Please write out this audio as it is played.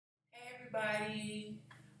everybody.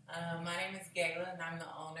 My name is Gayla, and I'm the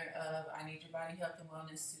owner of I Knead Your Body Health and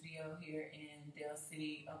Wellness Studio here in Dale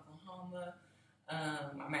City, Oklahoma.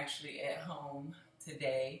 I'm actually at home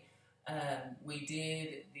today. We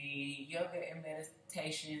did the yoga and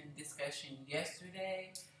meditation discussion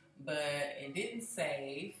yesterday, but it didn't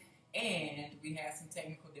save, and we had some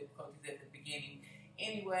technical difficulties at the beginning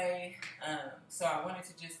anyway. So I wanted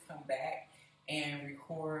to just come back and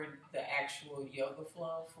record the actual yoga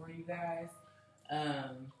flow for you guys.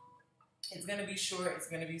 It's going to be short, it's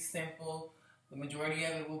going to be simple. The majority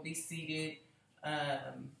of it will be seated,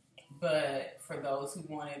 but for those who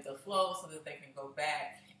wanted the flow so that they can go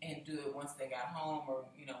back and do it once they got home, or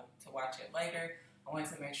to watch it later, I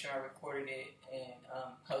wanted to make sure I recorded it and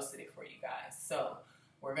posted it for you guys. So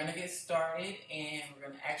we're going to get started, and we're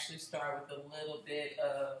going to actually start with a little bit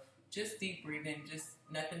of just deep breathing, just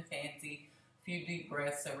nothing fancy. Few deep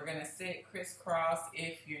breaths. So we're going to sit crisscross.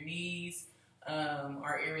 If your knees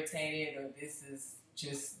are irritated, or this is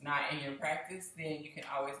just not in your practice, then you can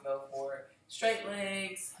always go for straight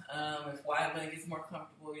legs. If wide leg is more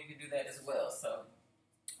comfortable, you can do that as well. So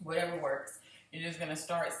whatever works. You're just going to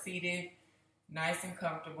start seated, nice and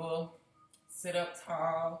comfortable. Sit up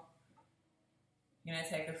tall. You're going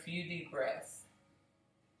to take a few deep breaths.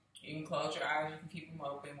 You can close your eyes, you can keep them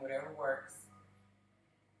open, whatever works.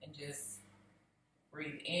 And just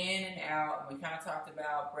breathe in and out. We kind of talked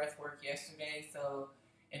about breath work yesterday. So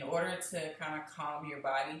in order to kind of calm your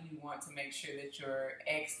body, you want to make sure that your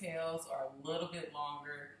exhales are a little bit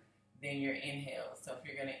longer than your inhales. So if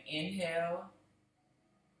you're going to inhale,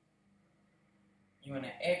 you want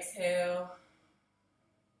to exhale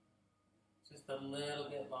just a little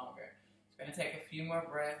bit longer. It's going to take a few more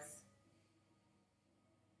breaths.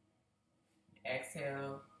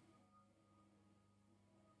 Exhale.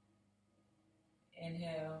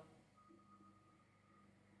 Inhale.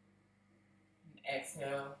 And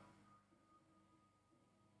exhale.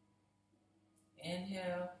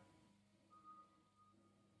 Inhale.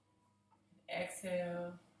 And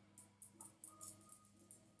exhale.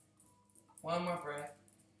 One more breath.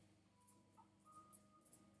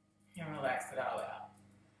 And relax it all out.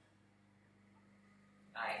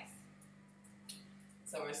 Nice.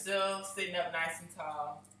 So we're still sitting up nice and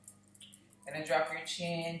tall. And then drop your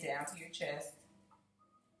chin down to your chest.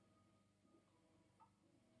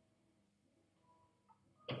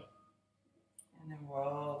 And then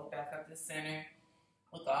roll it back up to center.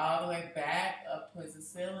 Look all the way back up towards the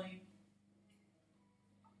ceiling.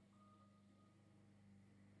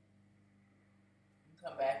 And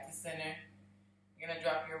come back to center. You're going to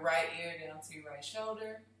drop your right ear down to your right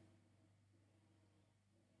shoulder.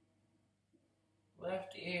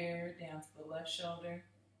 Left ear down to the left shoulder.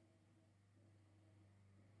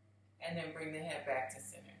 And then bring the head back to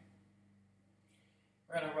center.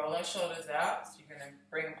 We're going to roll our shoulders out. So you're going to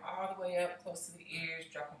bring them all the way up close to the ears,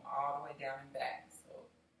 drop them all the way down and back. So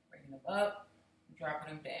bringing them up,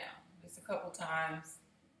 dropping them down. Just a couple times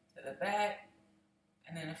to the back,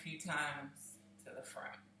 and then a few times to the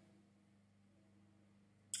front.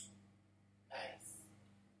 Nice.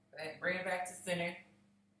 Go ahead and bring it back to center.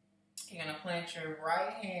 You're going to plant your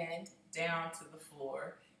right hand down to the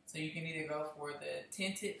floor. So you can either go for the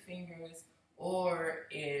tented fingers, or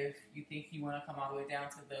if you think you want to come all the way down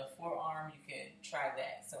to the forearm, you can try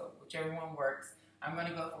that. So whichever one works. I'm going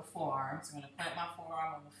to go for forearms. I'm going to plant my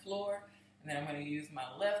forearm on the floor, and then I'm going to use my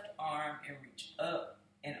left arm and reach up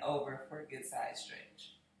and over for a good side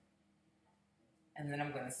stretch. And then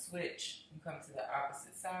I'm going to switch and come to the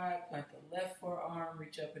opposite side, plant the left forearm,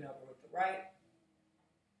 reach up and over with the right.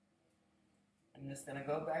 I'm just going to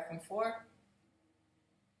go back and forth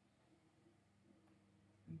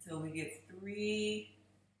until we get 3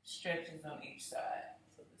 stretches on each side.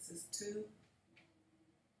 So this is 2.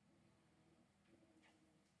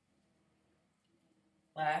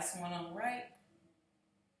 Last one on the right.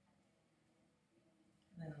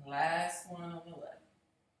 And then the last one on the left.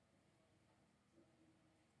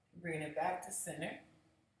 Bring it back to center.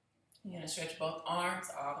 You're going to stretch both arms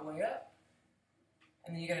all the way up.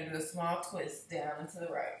 And then you're going to do a small twist down and to the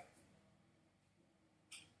right.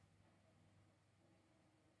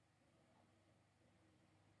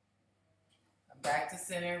 Back to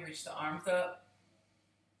center, reach the arms up,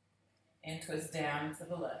 and twist down to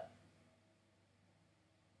the left.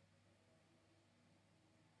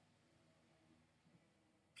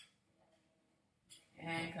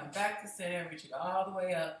 And come back to center, reach it all the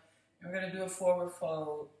way up. And we're going to do a forward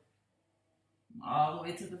fold all the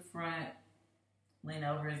way to the front. Lean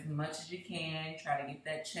over as much as you can. Try to get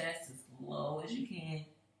that chest as low as you can.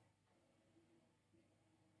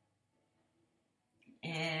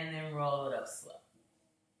 And then roll it up slow.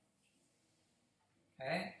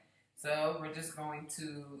 Okay? So we're just going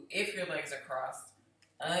to, if your legs are crossed,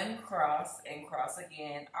 uncross and cross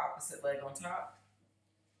again, opposite leg on top.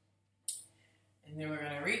 And then we're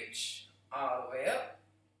going to reach all the way up.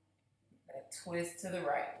 That twist to the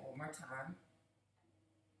right one more time.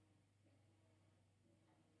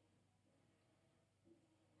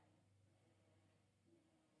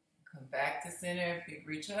 Come back to center, big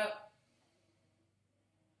reach up.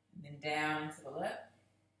 And then down to the left.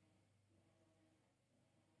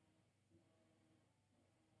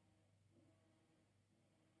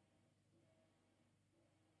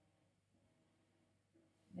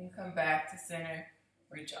 Then come back to center,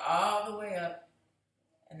 reach all the way up,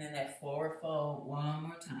 and then that forward fold one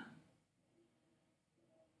more time.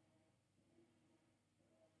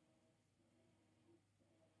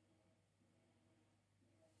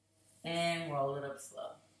 And roll it up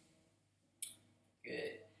slow.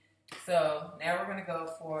 Good. So now we're going to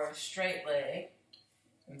go for a straight leg.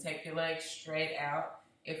 And take your legs straight out.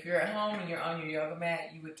 If you're at home and you're on your yoga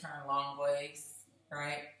mat, you would turn long ways,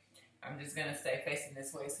 right? I'm just going to stay facing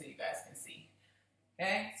this way so you guys can see.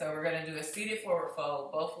 Okay, so we're going to do a seated forward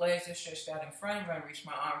fold. Both legs are stretched out in front. I'm going to reach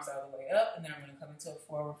my arms all the way up, and then I'm going to come into a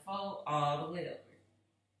forward fold all the way over.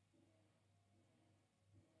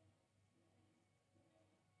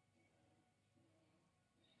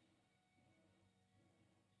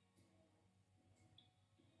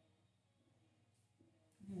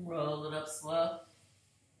 Roll it up slow.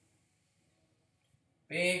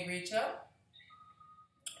 Big reach up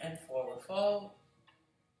and forward fold.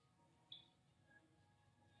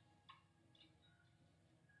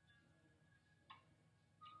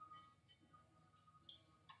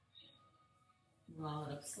 Roll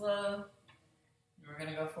it up slow. We're going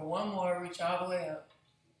to go for one more. Reach all the way up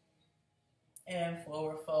and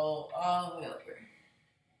forward fold all the way over.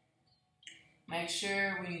 Make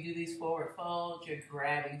sure when you do these forward folds, you're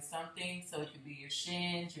grabbing something. So it could be your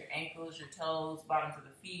shins, your ankles, your toes, bottoms of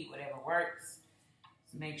the feet, whatever works.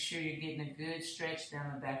 So make sure you're getting a good stretch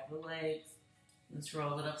down the back of the legs. Let's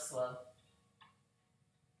roll it up slow.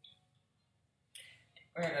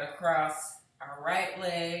 We're going to cross our right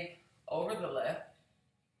leg over the left.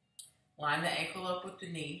 Line the ankle up with the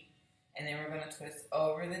knee. And then we're going to twist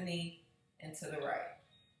over the knee and to the right.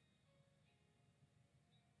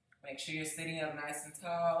 Make sure you're sitting up nice and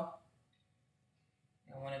tall.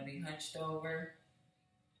 You don't want to be hunched over.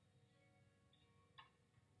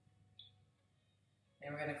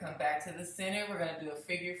 Then we're going to come back to the center. We're going to do a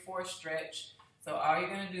figure four stretch. So all you're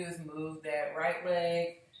going to do is move that right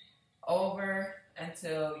leg over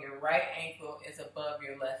until your right ankle is above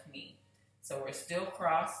your left knee. So we're still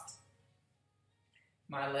crossed.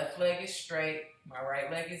 My left leg is straight. My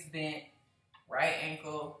right leg is bent. Right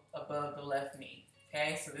ankle above the left knee.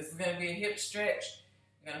 Okay, so this is going to be a hip stretch.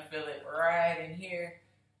 You're going to feel it right in here.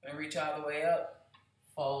 Going to reach all the way up.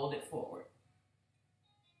 Fold it forward.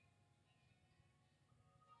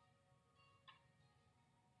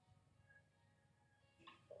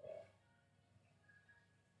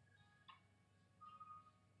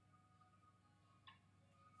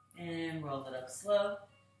 And roll it up slow.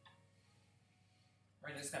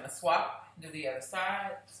 We're just going to swap to the other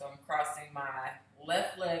side. So I'm crossing my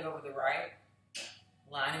left leg over the right.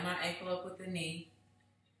 Lining my ankle up with the knee.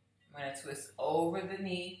 I'm going to twist over the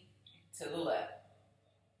knee to the left.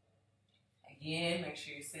 Again, make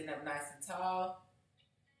sure you're sitting up nice and tall.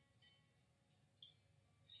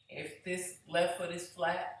 If this left foot is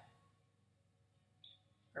flat,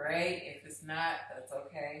 great. If it's not, that's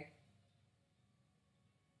okay.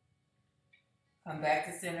 Come back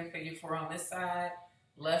to center, figure four on this side.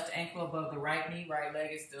 Left ankle above the right knee. Right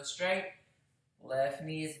leg is still straight. Left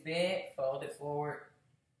knee is bent. Fold it forward.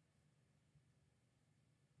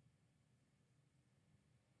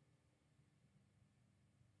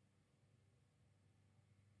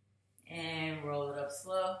 And roll it up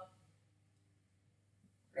slow.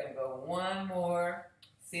 We're going to go one more.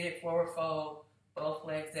 Seated forward fold. Both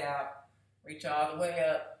legs out. Reach all the way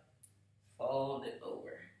up. Fold it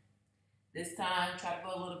over. This time, try to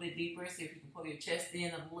go a little bit deeper. See if you can pull your chest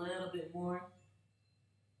in a little bit more.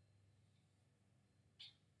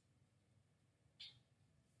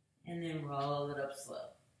 And then roll it up slow.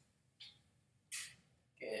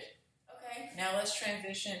 Good. Okay, now let's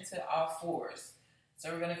transition to all fours. So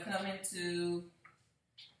we're going to come into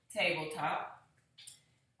tabletop.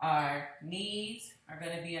 Our knees are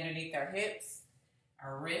going to be underneath our hips.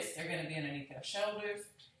 Our wrists are going to be underneath our shoulders.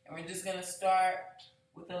 And we're just going to start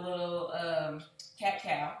with a little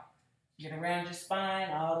cat-cow. Get around your spine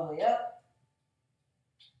all the way up.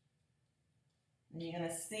 And you're going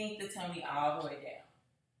to sink the tummy all the way down.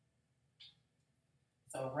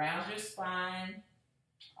 So round your spine,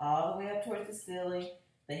 all the way up towards the ceiling.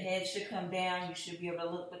 The head should come down. You should be able to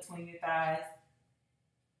look between your thighs.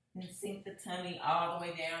 And sink the tummy all the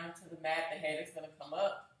way down into the mat. The head is going to come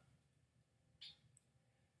up.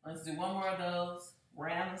 Let's do one more of those.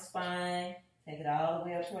 Round the spine. Take it all the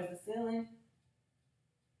way up towards the ceiling.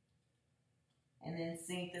 And then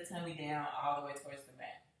sink the tummy down all the way towards the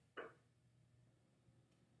mat.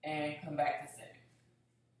 And come back to center.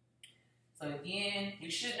 So again, you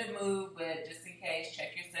shouldn't have moved, but just in case,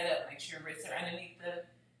 check your setup. Make sure wrists are underneath the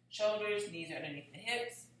shoulders, knees are underneath the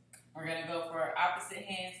hips. We're going to go for opposite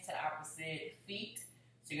hands to opposite feet.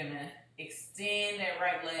 So you're going to extend that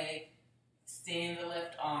right leg, extend the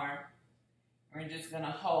left arm. We're just going to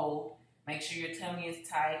hold. Make sure your tummy is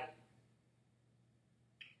tight.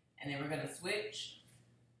 And then we're going to switch.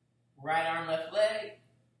 Right arm, left leg.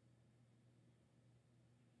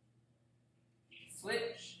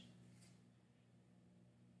 Switch.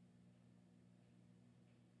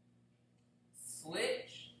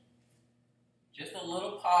 Switch. Just a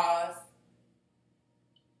little pause.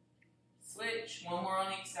 Switch. One more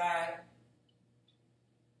on each side.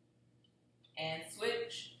 And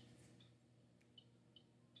switch.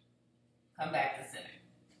 Come back to center.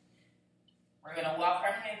 We're going to walk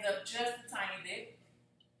our hands up just a tiny bit.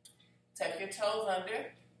 Tuck your toes under.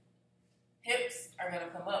 Hips are going to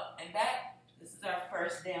come up and back. This is our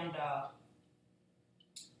first down dog.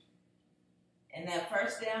 In that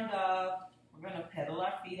first down dog, we're going to pedal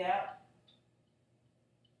our feet out.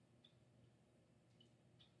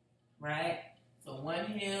 Right? So one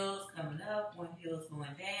heel's coming up, one heel's going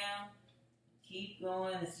down. Keep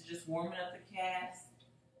going. This is just warming up the calves.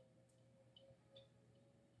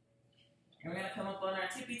 And we're going to come up on our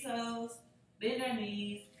tippy toes, bend our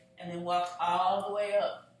knees, and then walk all the way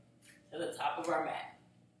up to the top of our mat.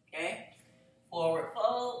 Okay? Forward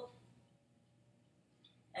fold,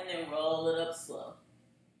 and then roll it up slow.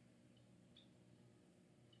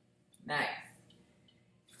 Nice.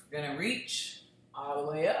 We're going to reach all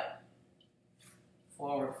the way up.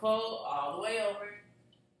 Forward fold, all the way over.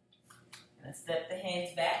 Going to step the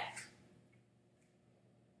hands back.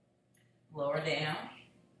 Lower down.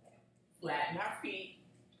 Flatten our feet.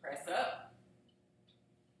 Press up.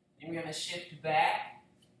 And we're going to shift back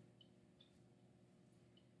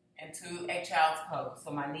into a child's pose.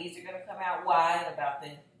 So my knees are going to come out wide, about the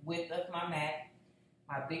width of my mat.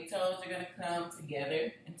 My big toes are going to come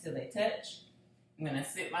together until they touch. I'm going to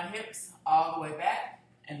sit my hips all the way back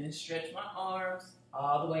and then stretch my arms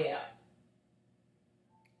all the way out.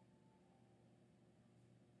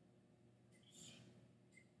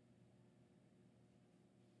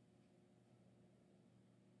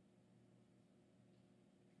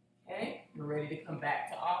 Okay, you're ready to come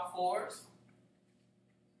back to all fours.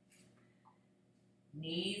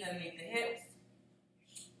 Knees underneath the hips,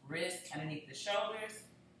 wrists underneath the shoulders.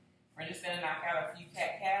 We're just going to knock out a few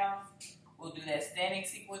cat-cows. We'll do that standing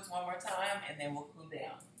sequence one more time, and then we'll cool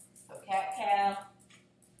down. So cat-cow,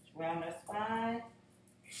 round the spine,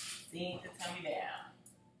 sink the tummy down.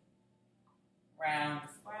 Round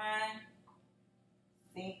the spine,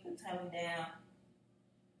 sink the tummy down.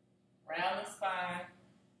 Round the spine,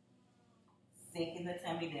 sinking the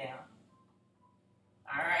tummy down.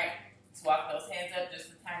 All right. Let's walk those hands up just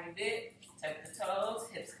a tiny bit. Tuck the toes,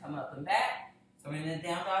 hips come up and back. So we're in the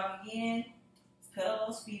down dog again. Let's pedal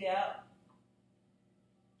those feet out.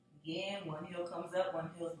 Again, one heel comes up, one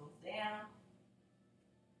heel goes down.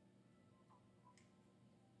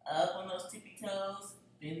 Up on those tippy toes,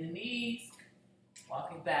 bend the knees.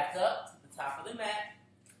 Walking back up to the top of the mat.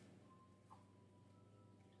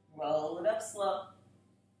 Roll it up slow.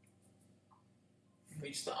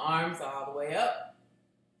 Reach the arms all the way up.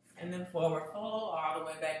 And then forward fold all the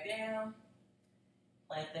way back down.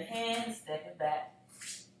 Plant the hands, step it back.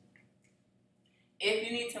 If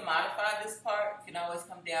you need to modify this part, you can always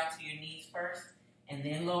come down to your knees first and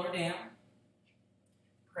then lower down.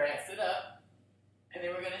 Press it up. And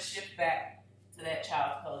then we're going to shift back to that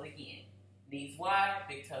child's pose again. Knees wide,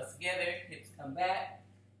 big toes together, hips come back.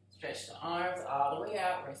 Stretch the arms all the way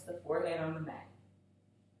out. Rest the forehead on the mat.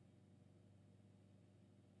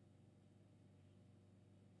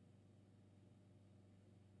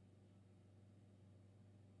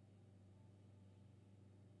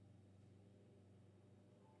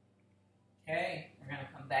 Okay, we're going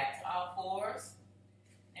to come back to all fours.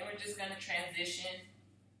 And we're just going to transition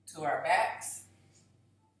to our backs.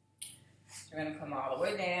 We're going to come all the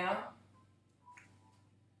way down.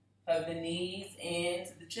 Hug the knees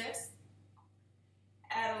into the chest.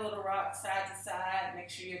 Add a little rock side to side. Make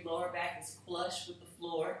sure your lower back is flush with the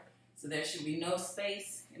floor. So there should be no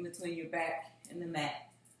space in between your back and the mat.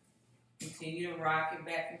 Continue to rock it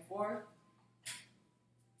back and forth.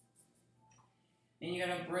 Then you're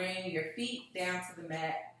going to bring your feet down to the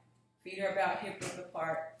mat. Feet are about hip width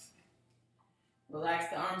apart. Relax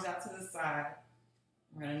the arms out to the side.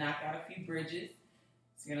 We're going to knock out a few bridges.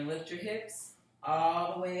 So you're going to lift your hips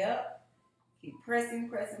all the way up. Keep pressing,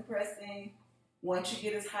 pressing, pressing. Once you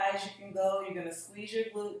get as high as you can go, you're going to squeeze your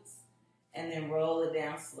glutes and then roll it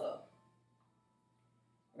down slow.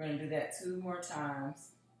 We're going to do that 2 more times.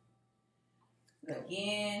 So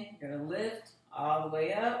again, you're going to lift all the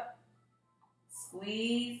way up,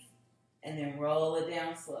 squeeze, and then roll it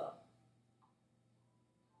down slow.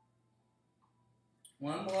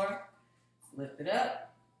 One more. Lift it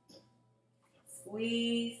up,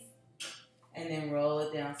 squeeze, and then roll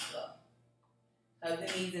it down slow. Hug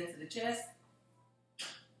the knees into the chest.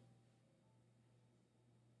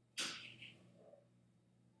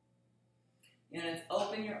 You're going to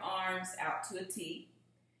open your arms out to a T.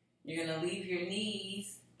 You're going to leave your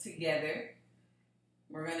knees together.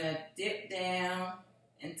 We're going to dip down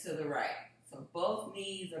and to the right. So both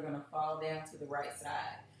knees are going to fall down to the right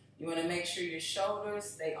side. You want to make sure your shoulders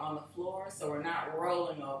stay on the floor so we're not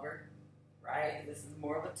rolling over, right? This is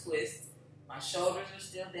more of a twist. My shoulders are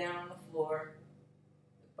still down on the floor.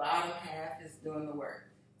 The bottom half is doing the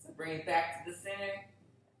work. So bring it back to the center.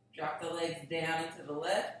 Drop the legs down and to the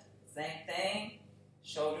left. Same thing.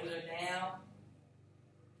 Shoulders are down.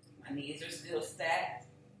 My knees are still stacked.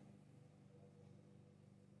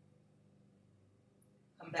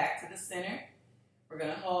 Come back to the center. We're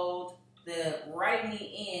going to hold the right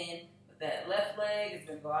knee in, but that left leg is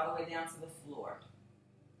going to go all the way down to the floor.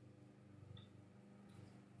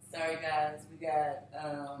 Sorry guys, we got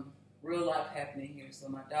real life happening here. So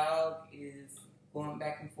my dog is going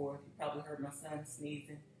back and forth. You probably heard my son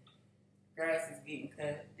sneezing. Grass is getting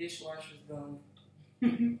cut. Dishwasher's going.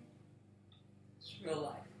 It's real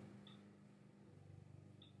life.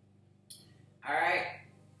 All right.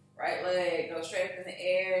 Right leg goes straight up in the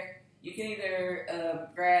air. You can either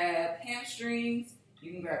grab hamstrings,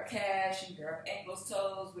 you can grab calves, you can grab ankles,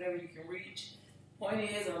 toes, whatever you can reach. Point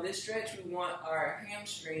is, on this stretch, we want our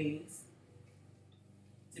hamstrings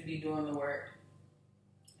to be doing the work.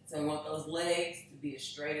 So we want those legs to be as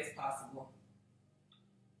straight as possible.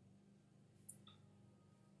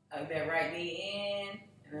 Hug that right knee in,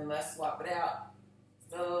 and then let's swap it out.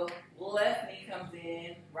 So left knee comes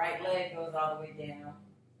in, right leg goes all the way down.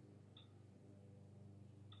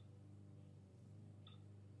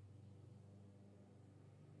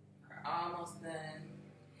 We're almost done.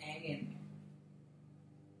 Hang in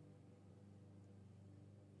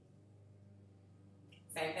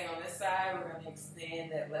there. Same thing on this side. We're going to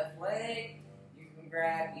extend that left leg. You can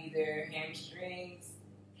grab either hamstrings,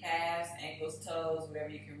 calves, ankles, toes, whatever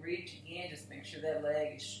you can reach. Again, just make sure that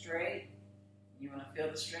leg is straight. You want to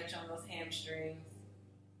feel the stretch on those hamstrings.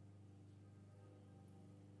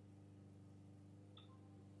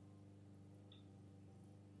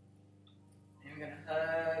 And we're going to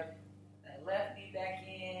hug that left knee back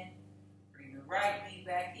in, bring the right knee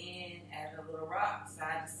back in, add a little rock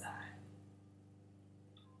side to side.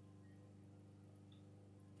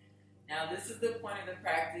 Now this is the point of the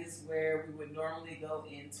practice where we would normally go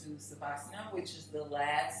into Savasana, which is the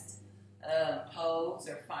last pose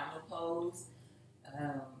or final pose.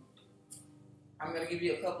 I'm going to give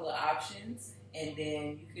you a couple of options, and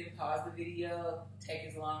then you can pause the video, take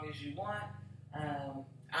as long as you want.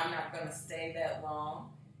 I'm not going to stay that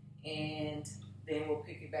long, and then we'll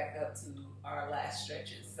pick it back up to our last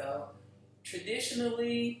stretches. So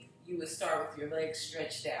traditionally, you would start with your legs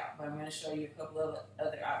stretched out, but I'm going to show you a couple of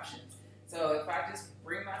other options. So if I just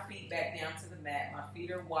bring my feet back down to the mat, my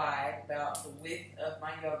feet are wide, about the width of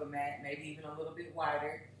my yoga mat, maybe even a little bit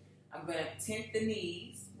wider. I'm going to tent the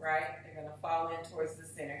knees, right? They're going to fall in towards the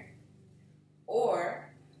center. Or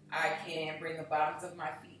I can bring the bottoms of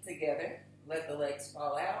my feet together, let the legs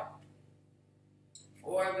fall out.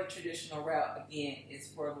 Or the traditional route, again, is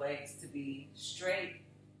for legs to be straight,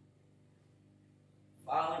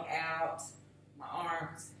 falling out, my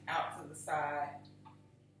arms out to the side.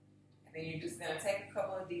 And then you're just going to take a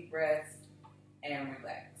couple of deep breaths and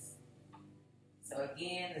relax. So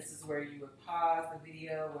again, this is where you would pause the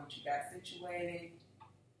video once you got situated.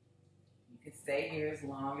 You could stay here as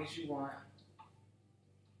long as you want.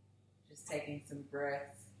 Just taking some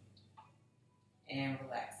breaths and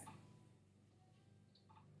relaxing.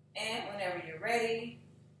 And whenever you're ready,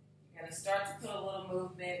 you're going to start to put a little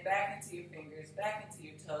movement back into your fingers, back into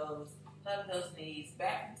your toes, hug those knees,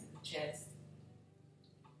 back into the chest.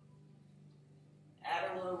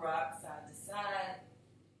 Add a little rock side to side.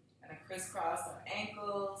 Going to crisscross our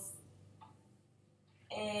ankles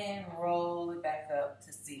and roll it back up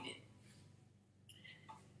to seated.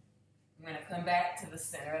 I'm going to come back to the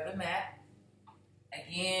center of the mat.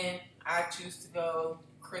 Again, I choose to go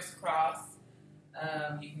crisscross.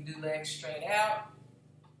 You can do legs straight out,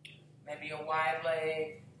 maybe a wide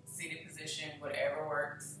leg, seated position, whatever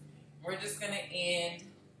works. We're just going to end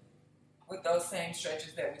with those same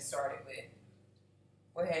stretches that we started with.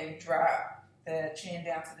 Go ahead and drop the chin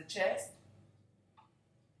down to the chest.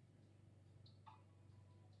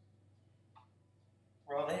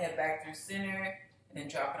 Roll the head back through center, and then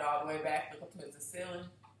drop it all the way back, look up towards the ceiling.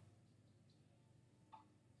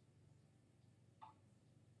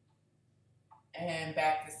 And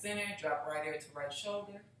back to center, drop right ear to right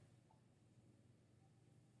shoulder.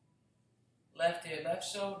 Left ear, left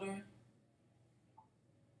shoulder.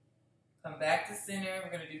 Come back to center.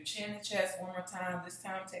 We're going to do chin to chest one more time. This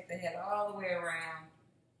time, take the head all the way around.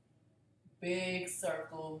 Big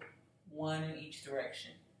circle, one in each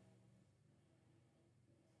direction.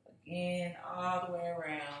 Again, all the way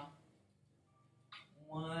around.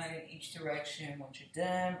 One in each direction. Once you're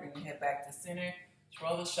done, bring your head back to center. Just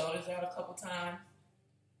roll the shoulders out a couple times.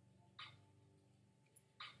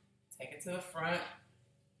 Take it to the front.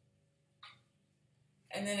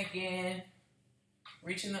 And then again,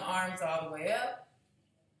 reaching the arms all the way up.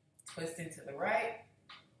 Twisting to the right.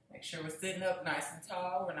 Make sure we're sitting up nice and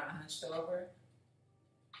tall. We're not hunched over.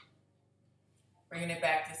 Bringing it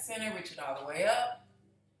back to center. Reach it all the way up.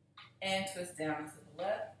 And twist down to the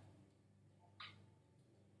left.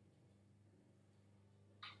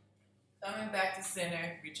 Coming back to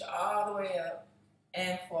center, reach all the way up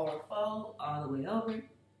and forward fold all the way over.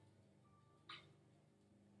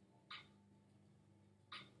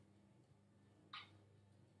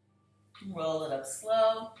 Roll it up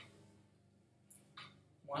slow.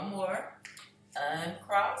 One more.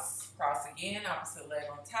 Uncross. Cross again, opposite leg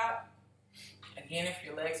on top. Again, if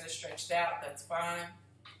your legs are stretched out, that's fine.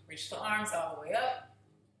 Reach the arms all the way up.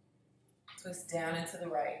 Twist down into the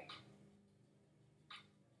right.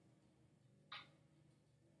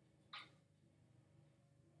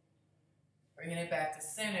 Bringing it back to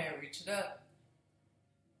center, reach it up.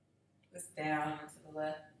 Twist down into the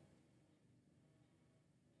left.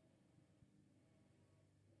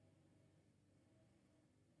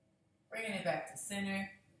 Bringing it back to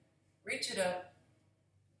center, reach it up,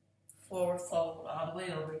 forward fold all the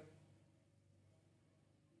way over.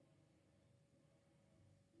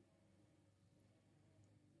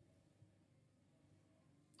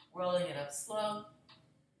 Rolling it up slow,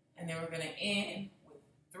 and then we're going to end with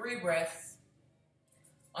 3 breaths.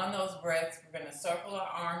 On those breaths, we're going to circle our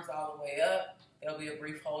arms all the way up. There'll be a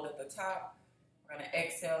brief hold at the top. We're going to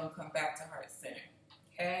exhale and come back to heart center.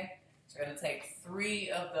 Okay? So we're going to take 3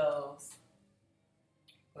 of those.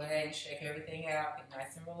 Go ahead and shake everything out. Get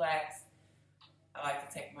nice and relaxed. I like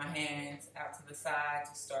to take my hands out to the side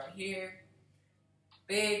to start here.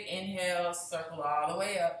 Big inhale, circle all the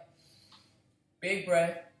way up. Big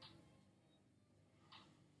breath.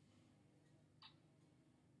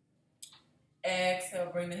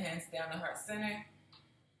 Exhale, bring the hands down to heart center.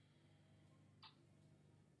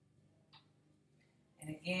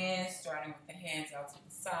 And again, starting with the hands out to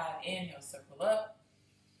the side. Inhale, circle up.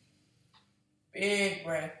 Big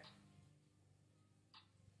breath.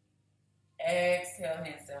 Exhale,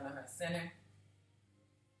 hands down to heart center.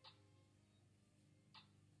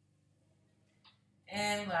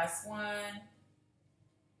 And last one.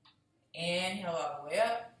 Inhale all the way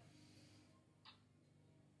up.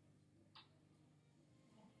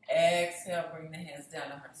 Exhale, bring the hands down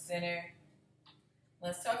to heart center.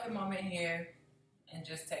 Let's take a moment here and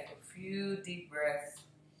just take a few deep breaths.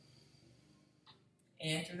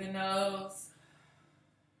 In through the nose,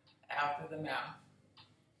 out through the mouth.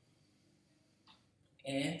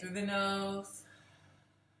 In through the nose,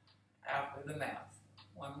 out through the mouth.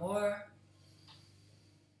 One more.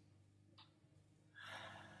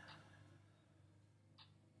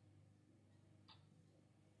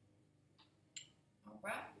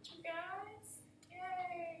 Right, you guys.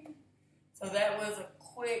 Yay. So that was a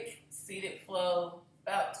quick seated flow,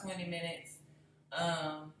 about 20 minutes.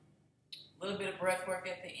 A little bit of breath work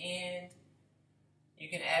at the end. You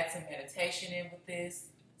can add some meditation in with this.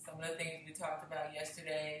 Some of the things we talked about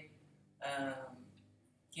yesterday.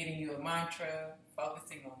 Getting you a mantra,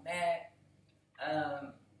 focusing on that.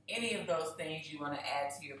 Any of those things you want to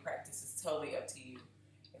add to your practice is totally up to you.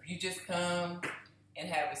 If you just come and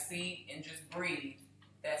have a seat and just breathe,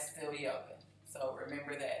 that's still yoga. So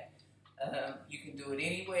remember that. You can do it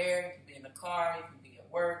anywhere. You can be in the car, you can be at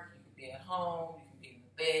work, you can be at home, you can be in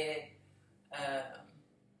the bed.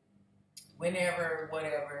 Whenever,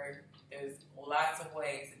 whatever, there's lots of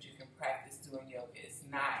ways that you can practice doing yoga. It's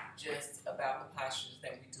not just about the postures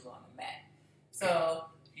that we do on the mat. So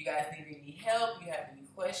if you guys need any help, you have any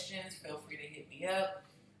questions, feel free to hit me me up.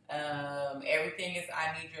 Everything is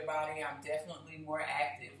I Need Your Body. I'm definitely more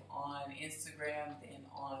active on Instagram than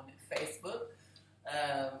on Facebook.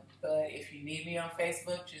 But if you need me on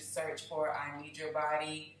Facebook, just search for I Need Your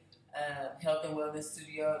Body Health and Wellness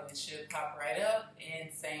Studio, and it should pop right up.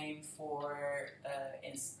 And same for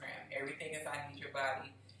Instagram. Everything is I Need Your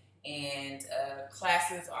Body. And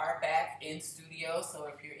classes are back in studio, so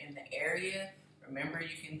if you're in the area, remember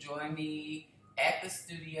you can join me at the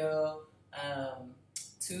studio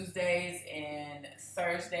Tuesdays and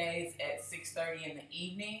Thursdays at 6:30 in the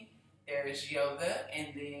evening. There's yoga,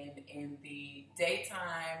 and then in the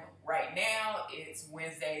daytime right now it's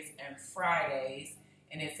Wednesdays and Fridays,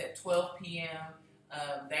 and it's at 12 p.m.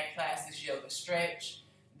 That class is yoga stretch.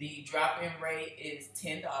 The drop-in rate is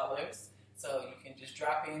 $10, so you can just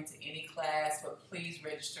drop into any class, but please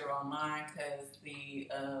register online because the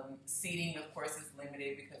seating, of course, is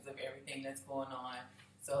limited because of everything that's going on.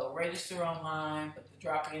 So register online, but the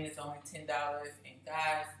drop-in is only $10. And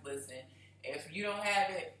guys, listen, if you don't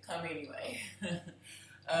have it, come anyway.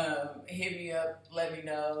 Hit me up, let me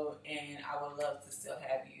know, and I would love to still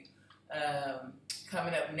have you.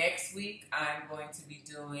 Coming up next week, I'm going to be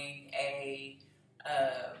doing a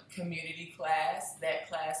community class. That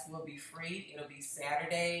class will be free. It'll be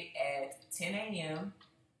Saturday at 10 a.m.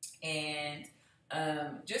 And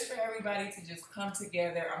just for everybody to just come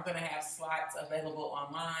together, I'm going to have slots available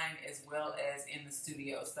online as well as in the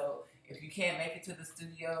studio. So if you can't make it to the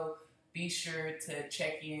studio, be sure to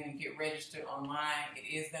check in and get registered online.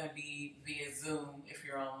 It is going to be via Zoom if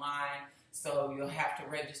you're online, so you'll have to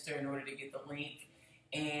register in order to get the link.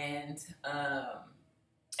 And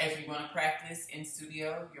if you want to practice in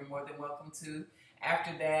studio, you're more than welcome to.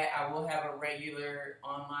 After that, I will have a regular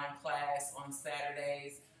online class on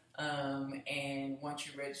Saturdays. And once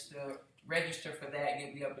you register for that,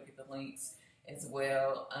 you'll be able to get the links as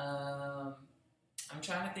well. I'm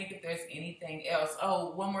trying to think if there's anything else.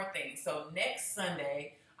 Oh, one more thing. So next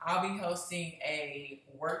Sunday, I'll be hosting a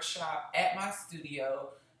workshop at my studio.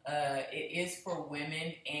 It is for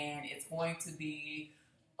women, and it's going to be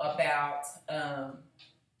about,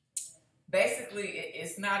 basically,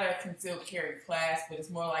 it's not a concealed carry class, but it's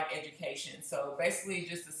more like education. So basically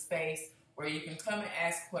just a space where you can come and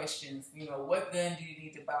ask questions. You know, what gun do you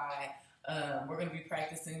need to buy? We're going to be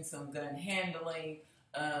practicing some gun handling,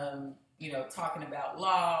 you know, talking about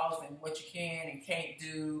laws and what you can and can't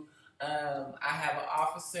do. I have an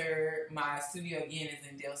officer. My studio, again, is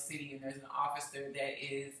in Dale City, and there's an officer that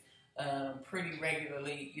is pretty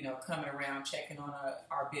regularly, you know, coming around checking on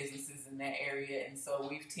our businesses in that area. And so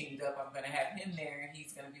we've teamed up. I'm going to have him there, and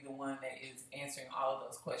he's going to be the one that is answering all of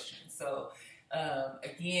those questions. So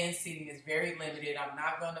again, seating is very limited. I'm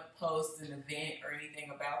not going to post an event or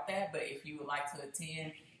anything about that, but if you would like to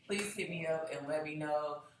attend, please hit me up and let me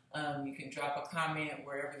know. You can drop a comment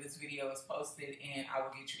wherever this video is posted, and I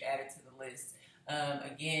will get you added to the list.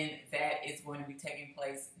 Again, that is going to be taking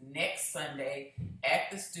place next Sunday at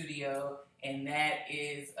the studio, and that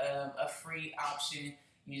is a free option.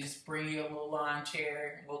 You just bring your little lawn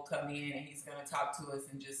chair, we'll come in, and he's going to talk to us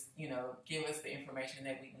and just, you know, give us the information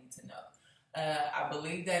that we need to know. I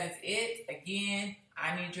believe that is it. Again,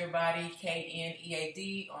 I Need Your Body,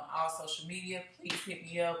 KNEAD, on all social media. Please hit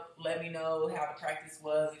me up. Let me know how the practice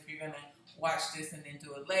was. If you're going to watch this and then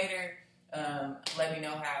do it later, let me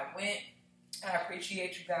know how it went. I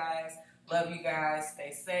appreciate you guys. Love you guys.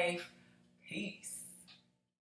 Stay safe. Peace.